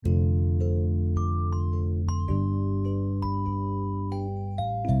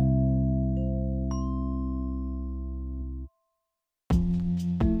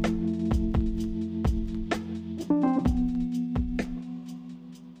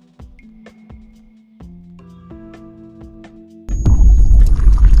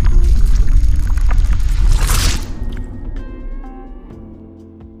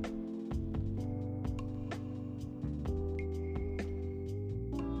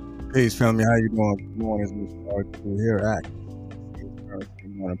Peace, family. How you doing? Good morning. It's Mr. Arthur here at Thursday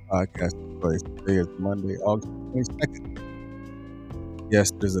Morning Podcast Place. Today is Monday, August 22nd.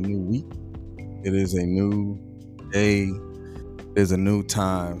 Yes, it is a new week. It is a new day. It is a new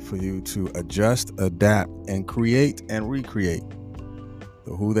time for you to adjust, adapt, and create and recreate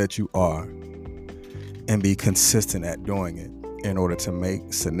the who that you are and be consistent at doing it in order to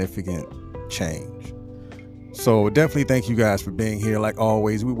make significant change. So definitely thank you guys for being here. Like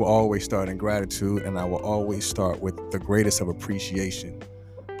always, we will always start in gratitude, and I will always start with the greatest of appreciation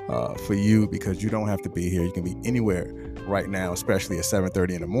for you, because you don't have to be here. You can be anywhere right now, especially at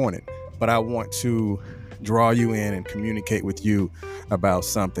 7:30 in the morning. But I want to draw you in and communicate with you about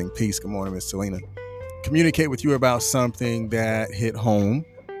something. Peace. Good morning, Miss Selena. Communicate with you about something that hit home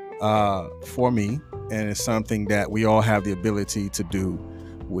for me, and it's something that we all have the ability to do,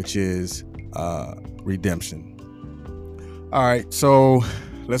 which is redemption. All right, so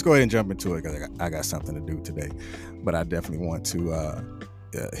let's go ahead and jump into it, because I got something to do today. But I definitely want to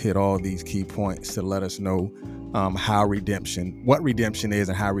hit all these key points to let us know what redemption is,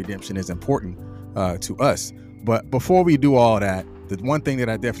 and how redemption is important to us. But before we do all that, the one thing that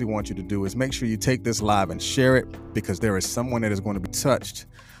I definitely want you to do is make sure you take this live and share it, because there is someone that is going to be touched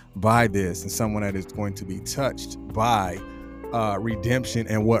by this, and someone that is going to be touched by redemption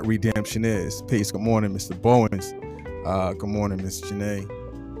and what redemption is. Peace. Good morning, Mr. Bowens. Good morning, Miss Janae.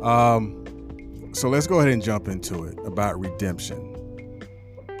 So let's go ahead and jump into it about redemption.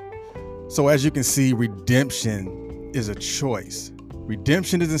 So as you can see, redemption is a choice.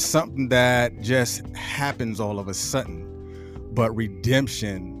 Redemption isn't something that just happens all of a sudden, but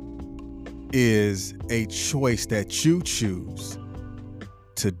redemption is a choice that you choose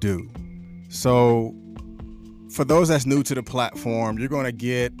to do. So for those that's new to the platform, you're going to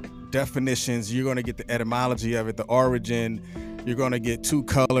get definitions, you're going to get the etymology of it, the origin, you're going to get two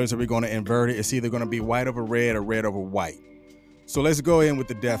colors, or we're going to invert it. It's either going to be white over red or red over white. So let's go in with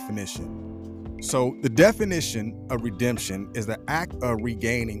the definition. So the definition of redemption is the act of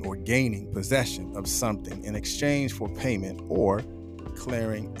regaining or gaining possession of something in exchange for payment or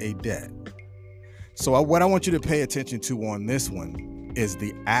clearing a debt. So what I want you to pay attention to on this one is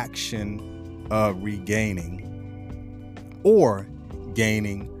the action of regaining or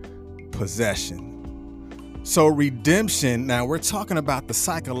gaining possession. So redemption, now we're talking about the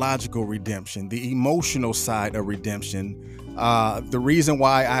psychological redemption, the emotional side of redemption. The reason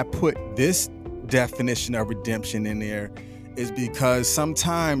why I put this definition of redemption in there is because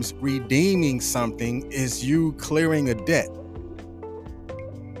sometimes redeeming something is you clearing a debt.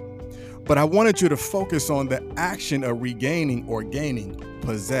 But I wanted you to focus on the action of regaining or gaining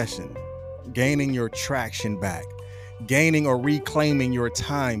possession, gaining your traction back, gaining or reclaiming your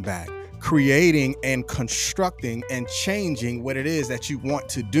time back, creating and constructing and changing what it is that you want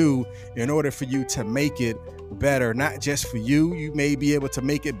to do in order for you to make it better, not just for you. You may be able to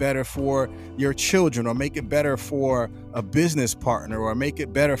make it better for your children, or make it better for a business partner, or make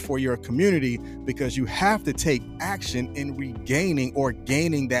it better for your community, because you have to take action in regaining or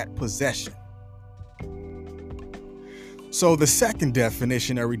gaining that possession. So the second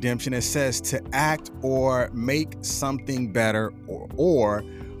definition of redemption, it says to act or make something better or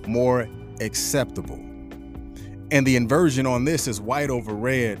more acceptable. And the inversion on this is white over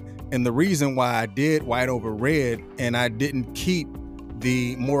red. And the reason why I did white over red and I didn't keep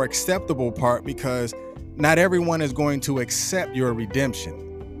the more acceptable part, because not everyone is going to accept your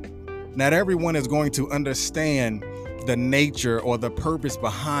redemption. Not everyone is going to understand the nature or the purpose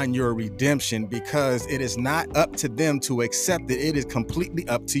behind your redemption, because it is not up to them to accept it. It is completely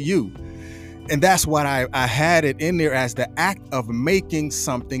up to you. And that's what I had it in there as the act of making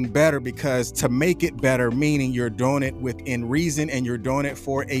something better, because to make it better, meaning you're doing it within reason and you're doing it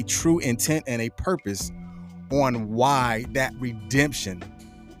for a true intent and a purpose on why that redemption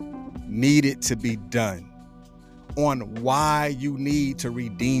needed to be done, on why you need to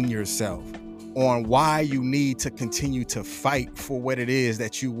redeem yourself, on why you need to continue to fight for what it is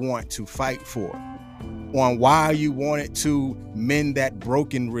that you want to fight for, on why you wanted to mend that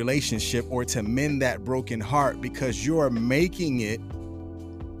broken relationship or to mend that broken heart, because you're making it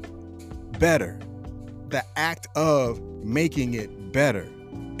better. The act of making it better.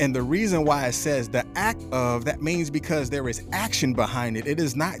 And the reason why it says the act of, that means because there is action behind it. It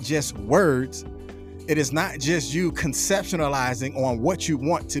is not just words. It is not just you conceptualizing on what you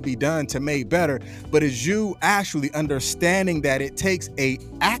want to be done to make better, but it's you actually understanding that it takes a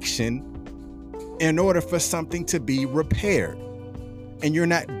action in order for something to be repaired. And you're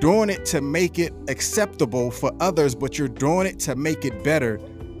not doing it to make it acceptable for others, but you're doing it to make it better,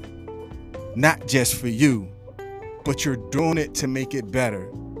 not just for you, but you're doing it to make it better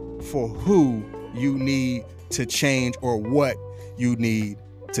for who you need to change or what you need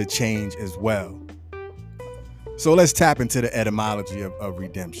to change as well. So let's tap into the etymology of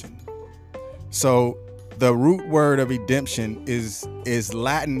redemption. So the root word of redemption is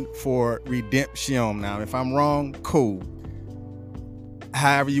Latin for redemption. Now, if I'm wrong, cool.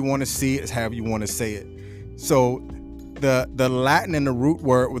 However you want to see it is however you want to say it. So the Latin and the root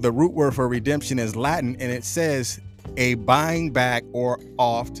word for redemption is Latin, and it says a buying back or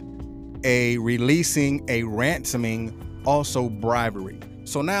oft, a releasing, a ransoming, also bribery.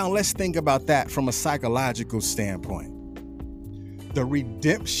 So now let's think about that from a psychological standpoint. The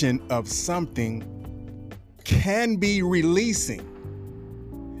redemption of something can be releasing.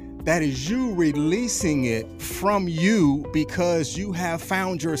 That is you releasing it from you because you have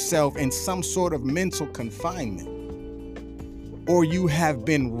found yourself in some sort of mental confinement, or you have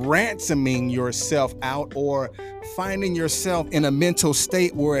been ransoming yourself out, or finding yourself in a mental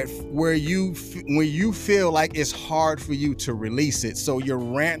state where you feel like it's hard for you to release it. So you're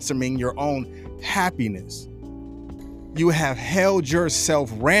ransoming your own happiness. You have held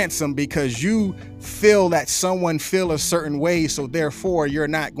yourself ransom because you feel that someone feel a certain way, so therefore you're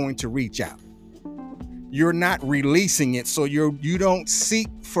not going to reach out. You're not releasing it, so you don't seek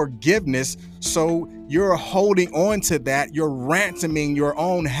forgiveness, so you're holding on to that. You're ransoming your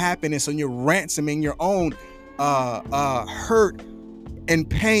own happiness, and you're ransoming your own hurt and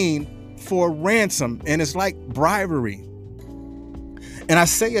pain for ransom. And it's like bribery. And I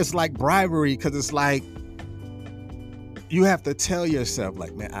say it's like bribery because it's like you have to tell yourself,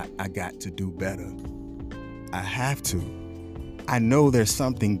 like, man, I got to do better. I have to. I know there's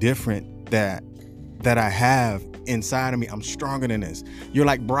something different that I have inside of me. I'm stronger than this. You're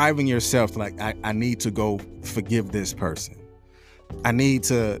like bribing yourself, like, I need to go forgive this person. I need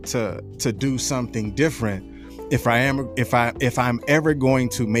to do something different if I'm ever going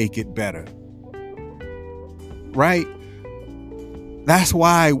to make it better. Right? That's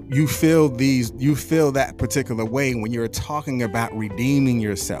why you feel that particular way when you're talking about redeeming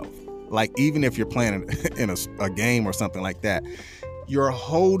yourself. Like, even if you're playing in a game or something like that, you're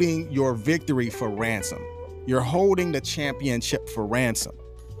holding your victory for ransom. You're holding the championship for ransom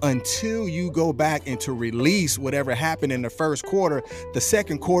until you go back and to release whatever happened in the first quarter. The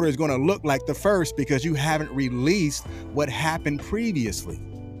second quarter is going to look like the first because you haven't released what happened previously.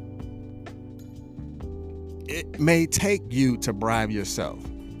 It may take you to bribe yourself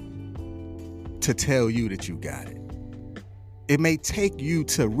to tell you that you got it. It may take you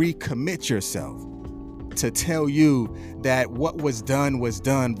to recommit yourself to tell you that what was done,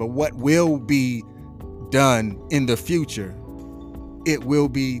 but what will be done in the future, it will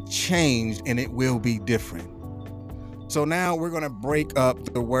be changed and it will be different. So now we're going to break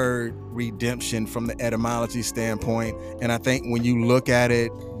up the word redemption from the etymology standpoint. And I think when you look at it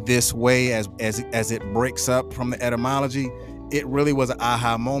this way, as it breaks up from the etymology, it really was an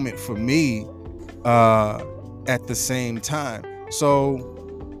aha moment for me at the same time. So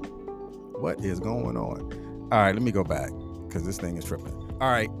what is going on? All right, let me go back because this thing is tripping.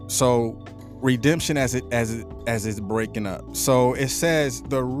 All right, so redemption as it's breaking up. So it says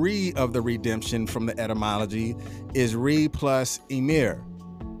the re of the redemption from the etymology is re plus emir.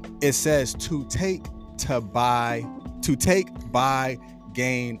 It says to take, buy,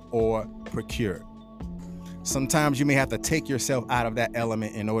 gain, or procure. Sometimes you may have to take yourself out of that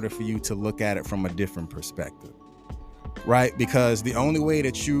element in order for you to look at it from a different perspective, right? Because the only way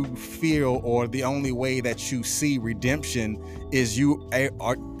that you feel, or the only way that you see redemption is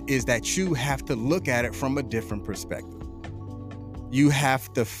that you have to look at it from a different perspective. You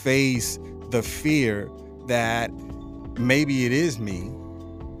have to face the fear that maybe it is me,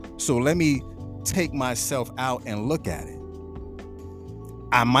 so let me take myself out and look at it.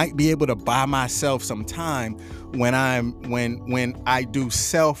 I might be able to buy myself some time when I do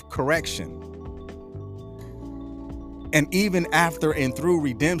self-correction. And even after and through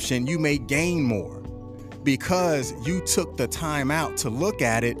redemption, you may gain more because you took the time out to look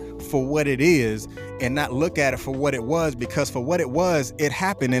at it for what it is and not look at it for what it was, because for what it was, it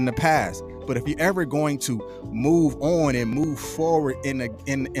happened in the past. But if you're ever going to move on and move forward in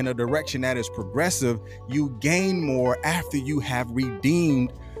a direction that is progressive, you gain more after you have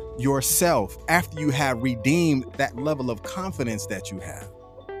redeemed yourself, after you have redeemed that level of confidence that you have.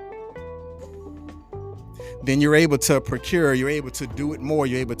 Then you're able to procure, you're able to do it more,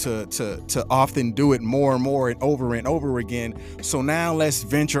 you're able to often do it more and more and over again. So now let's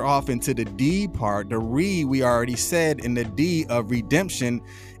venture off into the D part. The re, we already said in the D of redemption,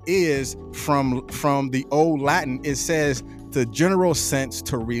 is from the old Latin. It says the general sense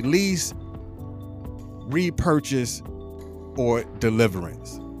to release, repurchase, or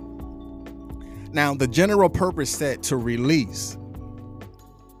deliverance. Now, the general purpose said to release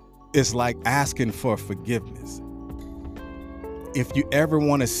is like asking for forgiveness. If you ever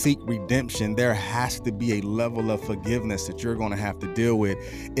want to seek redemption, there has to be a level of forgiveness that you're going to have to deal with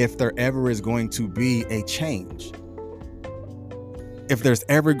if there ever is going to be a change. If there's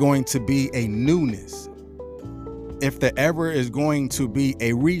ever going to be a newness, if there ever is going to be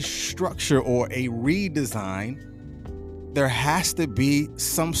a restructure or a redesign, there has to be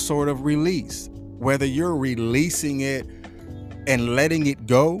some sort of release, whether you're releasing it and letting it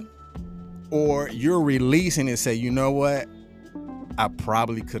go, or you're releasing it and say, you know what? I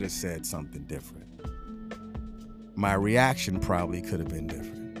probably could have said something different. My reaction probably could have been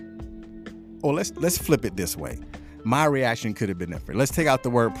different. Or let's flip it this way. My reaction could have been different. Let's take out the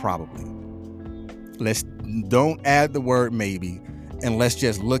word probably. Don't add the word maybe, and let's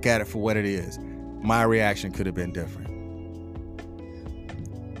just look at it for what it is. My reaction could have been different.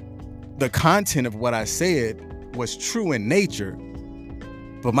 The content of what I said was true in nature,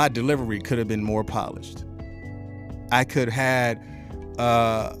 but my delivery could have been more polished. I could have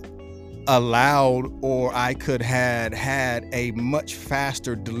allowed, or I could have had a much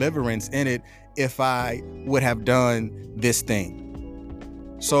faster deliverance in it if I would have done this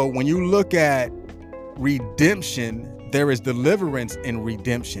thing. So when you look at redemption, there is deliverance in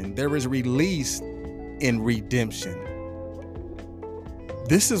redemption. There is release in redemption.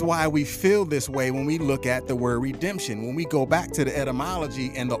 This is why we feel this way when we look at the word redemption. When we go back to the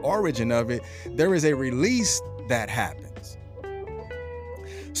etymology and the origin of it, there is a release that happens.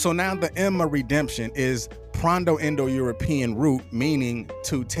 So now the M of redemption is Proto-Indo-European root, meaning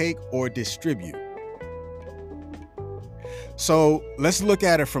to take or distribute. So let's look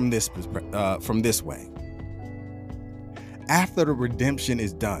at it from this way. After the redemption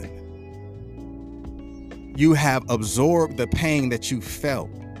is done, you have absorbed the pain that you felt,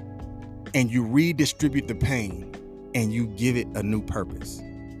 and you redistribute the pain, and you give it a new purpose.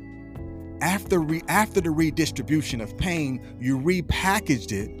 After the redistribution of pain, you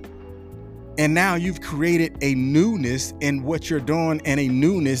repackaged it, and now you've created a newness in what you're doing and a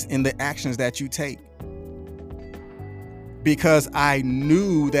newness in the actions that you take. Because I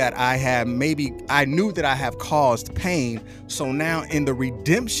knew that I have caused pain. So now in the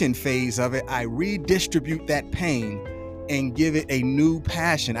redemption phase of it, I redistribute that pain and give it a new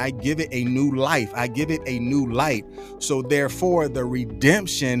passion. I give it a new life. I give it a new light. So therefore, the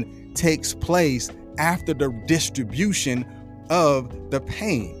redemption takes place after the distribution of the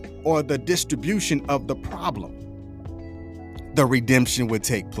pain or the distribution of the problem. The redemption would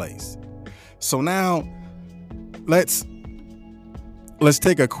take place. So now let's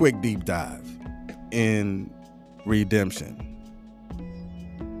take a quick deep dive in redemption.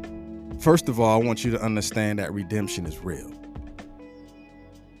 First of all, I want you to understand that redemption is real.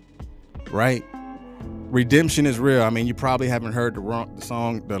 Right? Redemption is real. I mean, you probably haven't heard the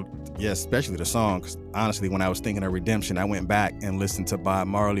song, especially the song, because honestly, when I was thinking of redemption, I went back and listened to Bob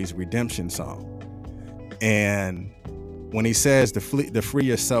Marley's Redemption song. And when he says to free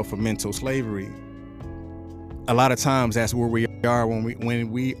yourself from mental slavery, a lot of times that's where we are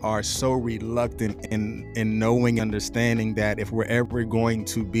when we are so reluctant in knowing, understanding that if we're ever going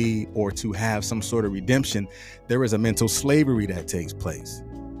to be or to have some sort of redemption, there is a mental slavery that takes place.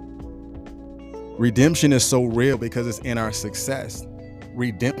 Redemption is so real because it's in our success.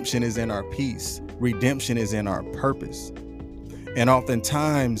 Redemption is in our peace. Redemption is in our purpose. And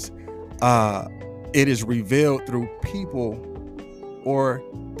oftentimes, it is revealed through people or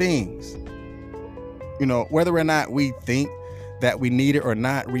things. You know, whether or not we think that we need it or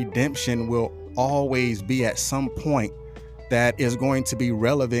not, redemption will always be at some point that is going to be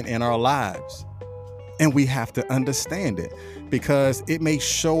relevant in our lives. And we have to understand it because it may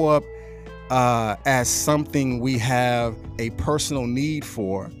show up as something we have a personal need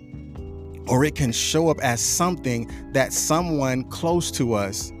for, or it can show up as something that someone close to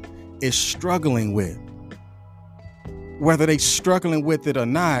us is struggling with. Whether they're struggling with it or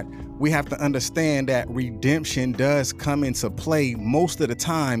not, we have to understand that redemption does come into play most of the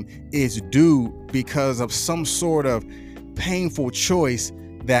time is due because of some sort of painful choice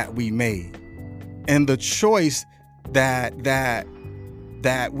that we made. And the choice that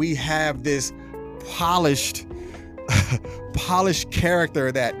we have this polished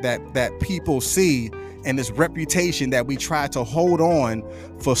character that people see, and this reputation that we try to hold on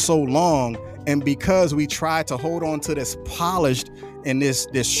for so long. And because we try to hold on to this polished and this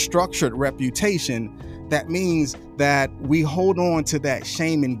structured reputation, that means that we hold on to that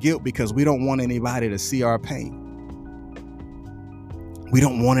shame and guilt because we don't want anybody to see our pain. We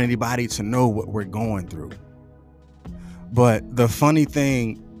don't want anybody to know what we're going through. But the funny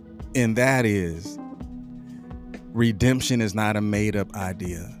thing And that is, redemption is not a made-up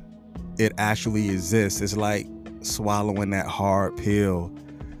idea. It actually exists. It's like swallowing that hard pill.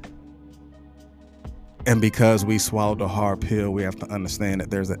 And because we swallowed the hard pill, we have to understand that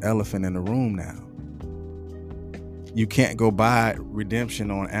there's an elephant in the room now. You can't go buy redemption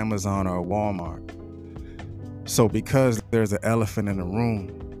on Amazon or Walmart. So because there's an elephant in the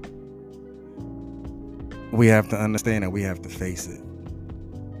room, we have to understand that we have to face it.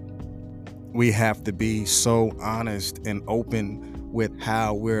 We have to be so honest and open with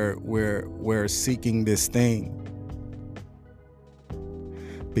how we're seeking this thing.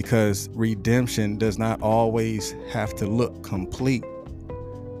 Because redemption does not always have to look complete.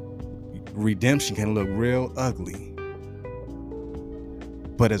 Redemption can look real ugly.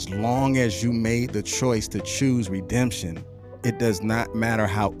 But as long as you made the choice to choose redemption, it does not matter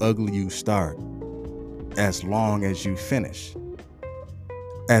how ugly you start, as long as you finish,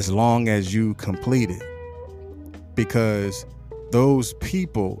 as long as you complete it. Because those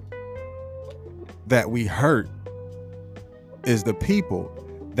people that we hurt is the people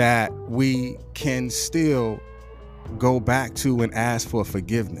that we can still go back to and ask for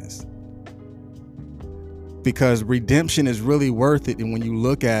forgiveness. Because redemption is really worth it. And when you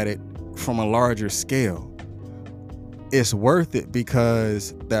look at it from a larger scale, it's worth it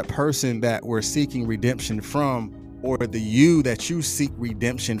because that person that we're seeking redemption from, or the you that you seek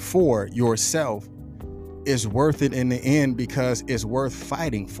redemption for yourself, is worth it in the end, because it's worth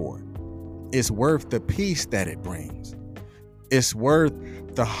fighting for. It's worth the peace that it brings. It's worth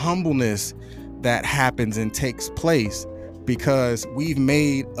the humbleness that happens and takes place because we've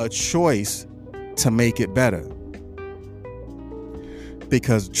made a choice to make it better.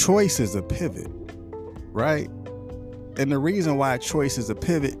 Because choice is a pivot, right? And the reason why choice is a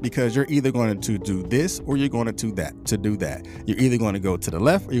pivot, because you're either going to do this or you're going to do that. You're either going to go to the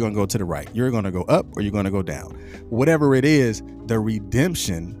left or you're going to go to the right. You're going to go up or you're going to go down. Whatever it is, the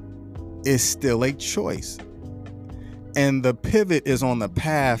redemption is still a choice. And the pivot is on the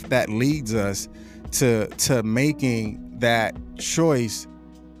path that leads us to making that choice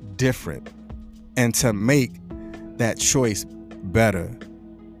different and to make that choice better.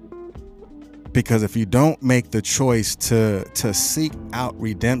 Because if you don't make the choice to seek out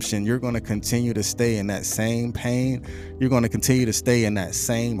redemption, you're going to continue to stay in that same pain. You're going to continue to stay in that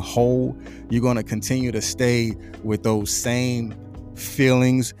same hole. You're going to continue to stay with those same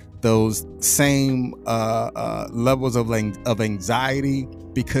feelings, those same levels of anxiety,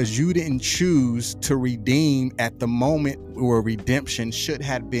 because you didn't choose to redeem at the moment where redemption should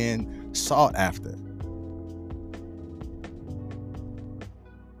have been sought after.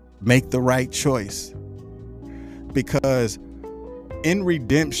 Make the right choice. Because in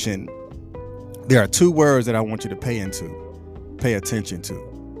redemption, there are two words that I want you to pay attention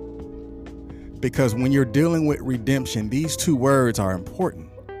to. Because when you're dealing with redemption, these two words are important: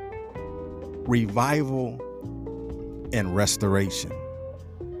 revival and restoration.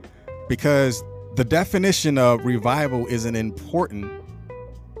 Because the definition of revival isn't important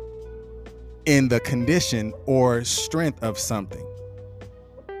in the condition or strength of something.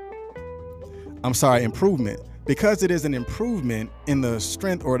 Improvement. Because it is an improvement in the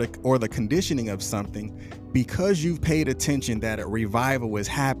strength or the conditioning of something, because you've paid attention that a revival is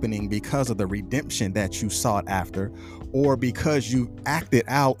happening because of the redemption that you sought after, or because you acted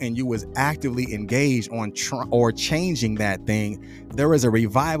out and you was actively engaged on or changing that thing, there is a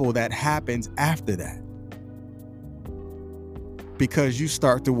revival that happens after that. Because you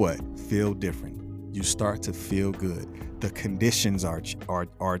start to what? Feel different. You start to feel good. The conditions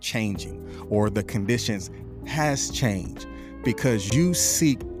are changing, or the conditions has changed, because you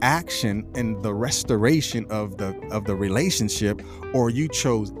seek action in the restoration of the relationship, or you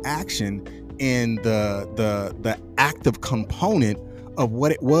chose action in the active component of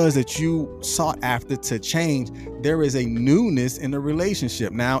what it was that you sought after to change. There is a newness in the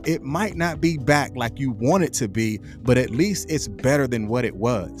relationship. Now, it might not be back like you want it to be, but at least it's better than what it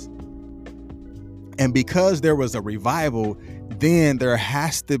was. And because there was a revival, then there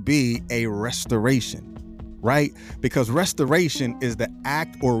has to be a restoration, right? Because restoration is the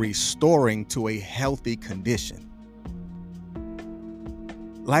act or restoring to a healthy condition.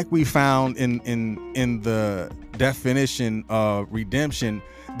 Like we found in the definition of redemption,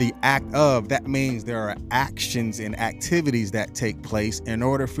 the act of, that means there are actions and activities that take place in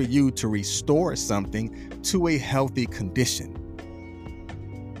order for you to restore something to a healthy condition.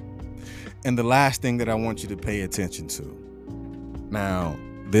 And the last thing that I want you to pay attention to. Now,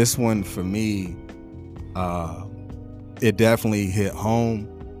 this one for me, it definitely hit home,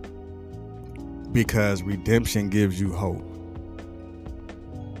 because redemption gives you hope.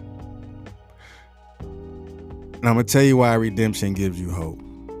 And I'm going to tell you why redemption gives you hope.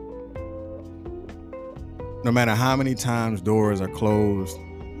 No matter how many times doors are closed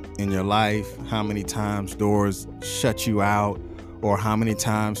in your life, how many times doors shut you out, or how many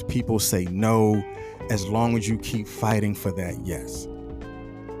times people say no, as long as you keep fighting for that yes,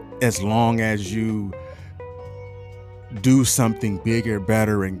 as long as you do something bigger,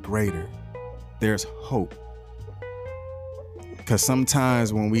 better, and greater, there's hope. Because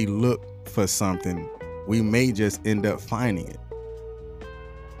sometimes when we look for something, we may just end up finding it.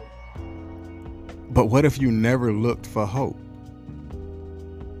 But what if you never looked for hope?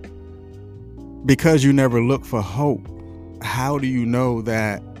 Because you never looked for hope, how do you know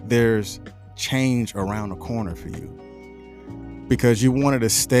that there's change around the corner for you? Because you wanted to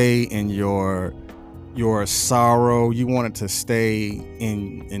stay in your sorrow, you wanted to stay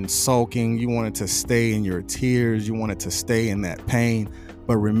in sulking, you wanted to stay in your tears, you wanted to stay in that pain.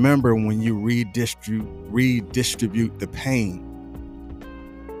 But remember, when you redistribute the pain,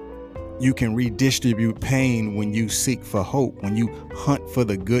 you can redistribute pain when you seek for hope, when you hunt for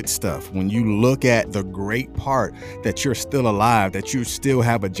the good stuff, when you look at the great part that you're still alive, that you still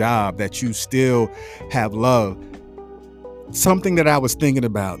have a job, that you still have love. Something that I was thinking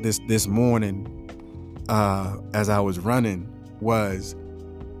about this morning as I was running was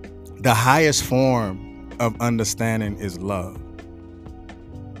the highest form of understanding is love.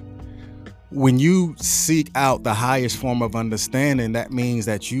 When you seek out the highest form of understanding, that means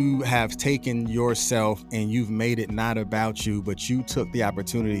that you have taken yourself and you've made it not about you, but you took the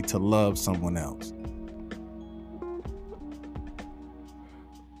opportunity to love someone else.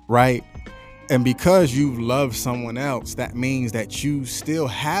 Right? And because you've loved someone else, that means that you still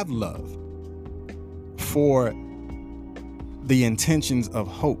have love for the intentions of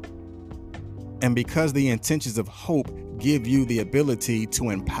hope. And because the intentions of hope give you the ability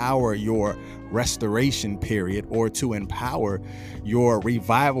to empower your restoration period or to empower your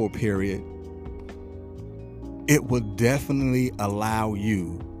revival period, it will definitely allow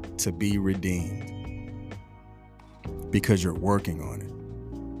you to be redeemed because you're working on it.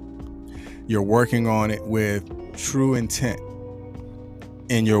 You're working on it with true intent,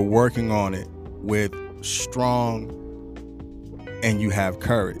 and you're working on it with strong, and you have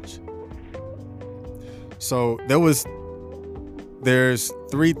courage. So there's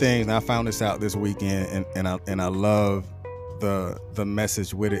three things. I found this out this weekend, and I love the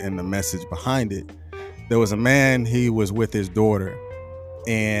message with it and the message behind it. There was a man, he was with his daughter,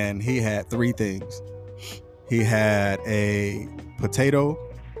 and he had three things. He had a potato,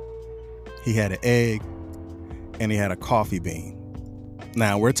 he had an egg, and he had a coffee bean.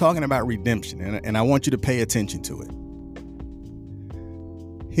 Now, we're talking about redemption, and I want you to pay attention to it.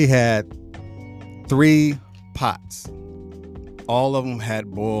 He had 3 pots. All of them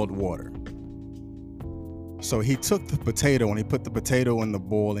had boiled water. So he took the potato and he put the potato in the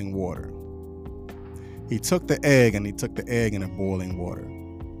boiling water. He took the egg and he took the egg in the boiling water.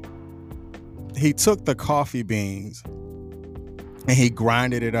 He took the coffee beans and he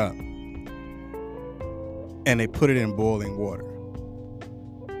grinded it up. And they put it in boiling water.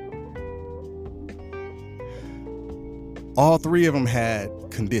 All 3 of them had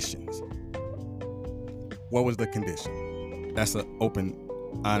conditions. What was the condition? That's an open,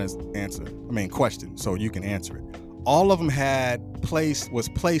 honest question, so you can answer it. All of them was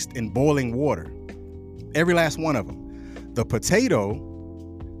placed in boiling water. Every last one of them. The potato,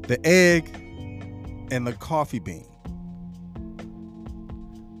 the egg, and the coffee bean.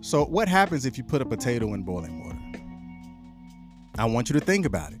 So what happens if you put a potato in boiling water? I want you to think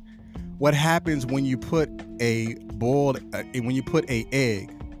about it. What happens when you put a egg,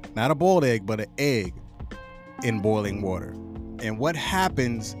 not a boiled egg, but an egg in boiling water? And what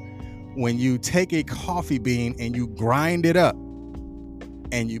happens when you take a coffee bean and you grind it up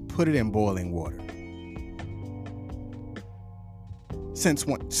and you put it in boiling water?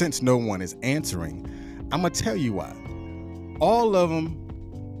 Since no one is answering, I'm going to tell you why. All of them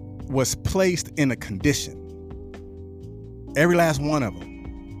was placed in a condition. Every last one of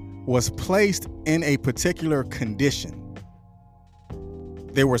them was placed in a particular condition.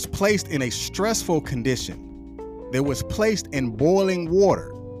 They was placed in a stressful condition. They was placed in boiling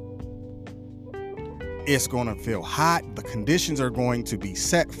water. It's going to feel hot. The conditions are going to be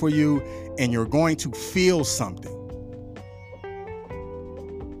set for you, and you're going to feel something.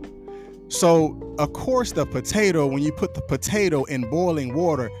 So, of course, the potato, when you put the potato in boiling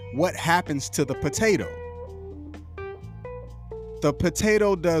water, what happens to the potato? The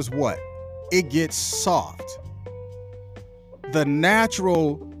potato does what? It gets soft. The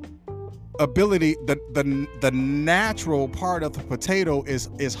natural ability, the natural part of the potato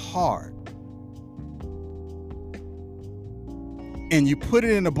is hard. and you put it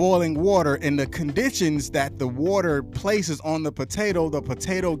in the boiling water, and the conditions that the water places on the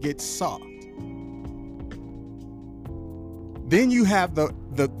potato gets soft. Then you have the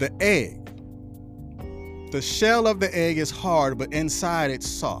egg. The shell of the egg is hard, but inside it's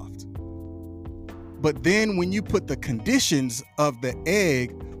soft. But then when you put the conditions of the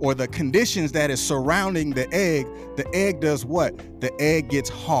egg, or the conditions that is surrounding the egg does what? The egg gets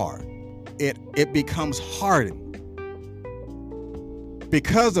hard. It becomes hardened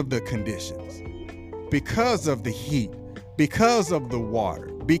because of the conditions, because of the heat, because of the water,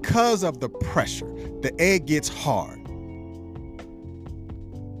 because of the pressure. The egg gets hard.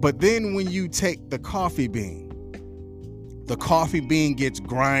 But then when you take the coffee bean gets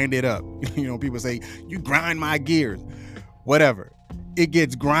grinded up. You know, people say, you grind my gears. Whatever. It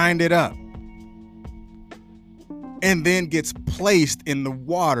gets grinded up. And then gets placed in the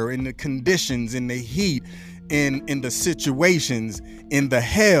water, in the conditions, in the heat, in the situations, in the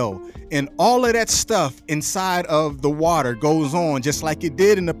hell, and all of that stuff inside of the water goes on, just like it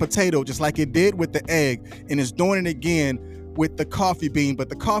did in the potato, just like it did with the egg, and it's doing it again with the coffee bean. But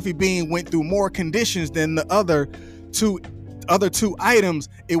the coffee bean went through more conditions than the other two items.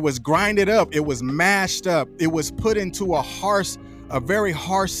 It was grinded up, it was mashed up, it was put into a very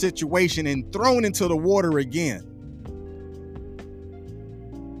harsh situation and thrown into the water again.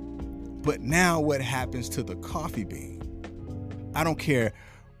 But now what happens to the coffee bean? I don't care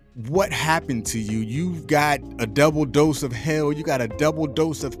what happened to you. You've got a double dose of hell. You got a double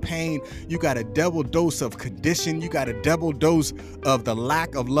dose of pain. You got a double dose of condition. You got a double dose of the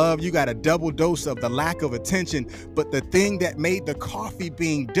lack of love. You got a double dose of the lack of attention. But the thing that made the coffee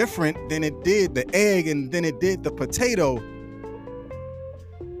bean different than it did the egg and then it did the potato,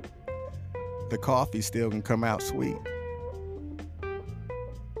 the coffee still can come out sweet.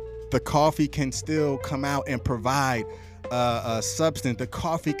 The coffee can still come out and provide a substance. The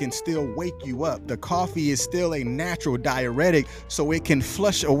coffee can still wake you up. The coffee is still a natural diuretic, so it can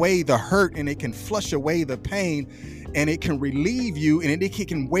flush away the hurt and it can flush away the pain, and it can relieve you, and it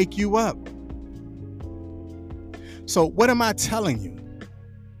can wake you up. So what am I telling you?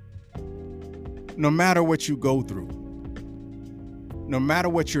 No matter what you go through, no matter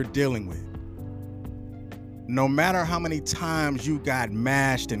what you're dealing with, no matter how many times you got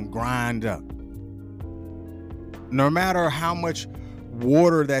mashed and grind up, no matter how much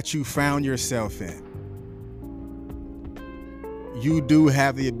water that you found yourself in, you do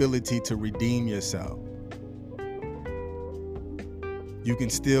have the ability to redeem yourself. You can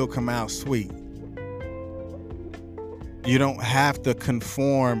still come out sweet. You don't have to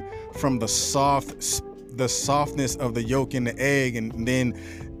conform from the softness of the yolk in the egg, and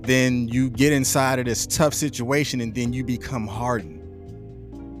then you get inside of this tough situation and then you become hardened.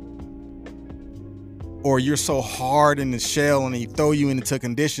 Or you're so hard in the shell and they throw you into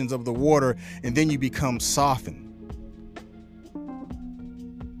conditions of the water and then you become softened.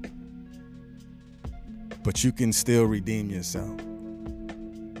 But you can still redeem yourself.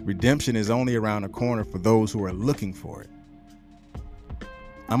 Redemption is only around the corner for those who are looking for it.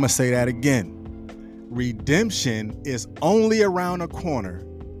 I'm going to say that again. Redemption is only around the corner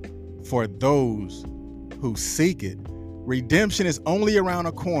for those who seek it. Redemption is only around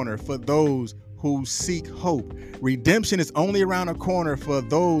a corner for those who seek hope. Redemption is only around a corner for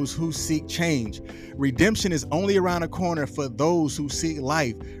those who seek change. Redemption is only around a corner for those who seek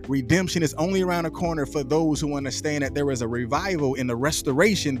life. Redemption is only around a corner for those who understand that there is a revival and a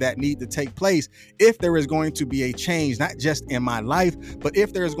restoration that need to take place if there is going to be a change, not just in my life, but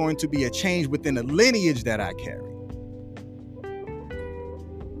if there is going to be a change within the lineage that I carry.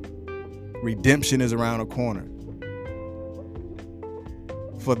 Redemption is around a corner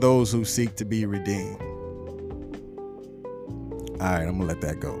for those who seek to be redeemed. All right, I'm gonna let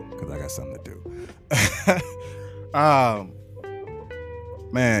that go because I got something to do.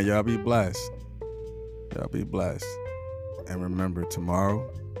 Man, y'all be blessed. Y'all be blessed. And remember, tomorrow,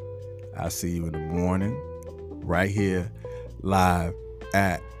 I'll see you in the morning, right here, live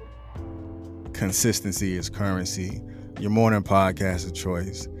at Consistency is Currency, your morning podcast of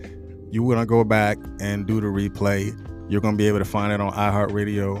choice. You want to go back and do the replay. You're going to be able to find it on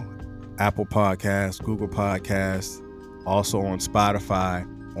iHeartRadio, Apple Podcasts, Google Podcasts, also on Spotify,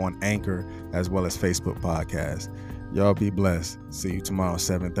 on Anchor, as well as Facebook Podcasts. Y'all be blessed. See you tomorrow,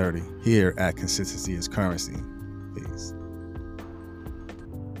 7:30, here at Consistency is Currency. Peace.